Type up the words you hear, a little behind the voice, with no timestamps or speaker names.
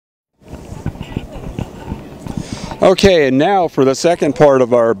Okay, and now for the second part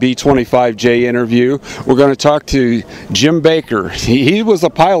of our B-25J interview, we're going to talk to Jim Baker. He was a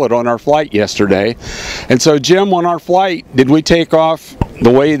pilot on our flight yesterday. And so, Jim, on our flight, did we take off the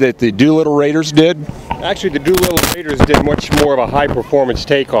way that the Doolittle Raiders did? Actually, the Doolittle Raiders did much more of a high-performance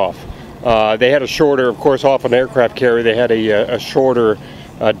takeoff. They had a shorter, of course, off an aircraft carrier, they had a shorter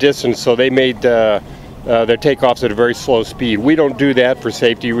distance, so they made their takeoffs at a very slow speed. We don't do that for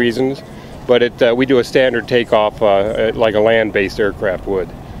safety reasons, but we do a standard takeoff like a land-based aircraft would,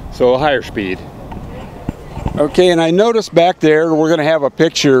 so a higher speed. Okay, and I noticed back there we are going to have a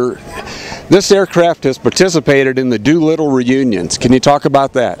picture. This aircraft has participated in the Doolittle reunions. Can you talk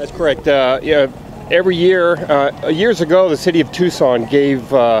about that? That's correct. Yeah, every year, years ago, the city of Tucson gave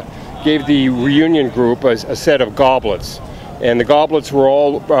the reunion group a set of goblets, and the goblets were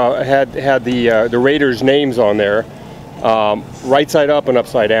all had the Raiders' names on there, right side up and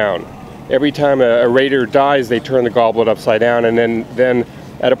upside down. Every time a Raider dies, they turn the goblet upside down, and then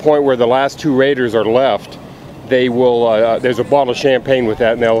at a point where the last two Raiders are left, they will there's a bottle of champagne with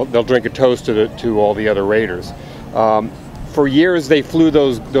that, and they'll drink a toast to all the other Raiders. For years, they flew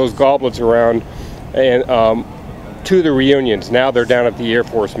those goblets around and to the reunions. Now they're down at the Air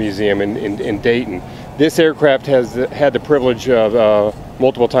Force Museum in Dayton. This aircraft has had the privilege of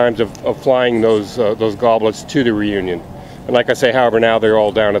multiple times of flying those goblets to the reunion. And like I say, however, now they're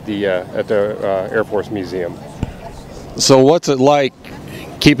all down at the Air Force Museum. So what's it like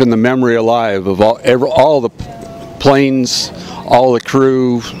keeping the memory alive of all the planes, all the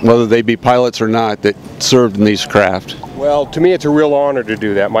crew, whether they be pilots or not, that served in these craft? Well, to me, it's a real honor to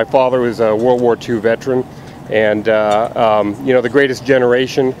do that. My father was a World War II veteran, and you know, the greatest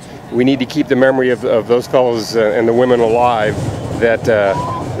generation. We need to keep the memory of those fellows and the women alive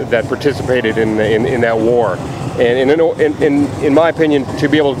that participated in that war. And in my opinion, to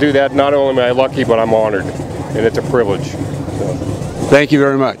be able to do that, not only am I lucky, but I'm honored, and it's a privilege. So. Thank you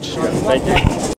very much. Thank you.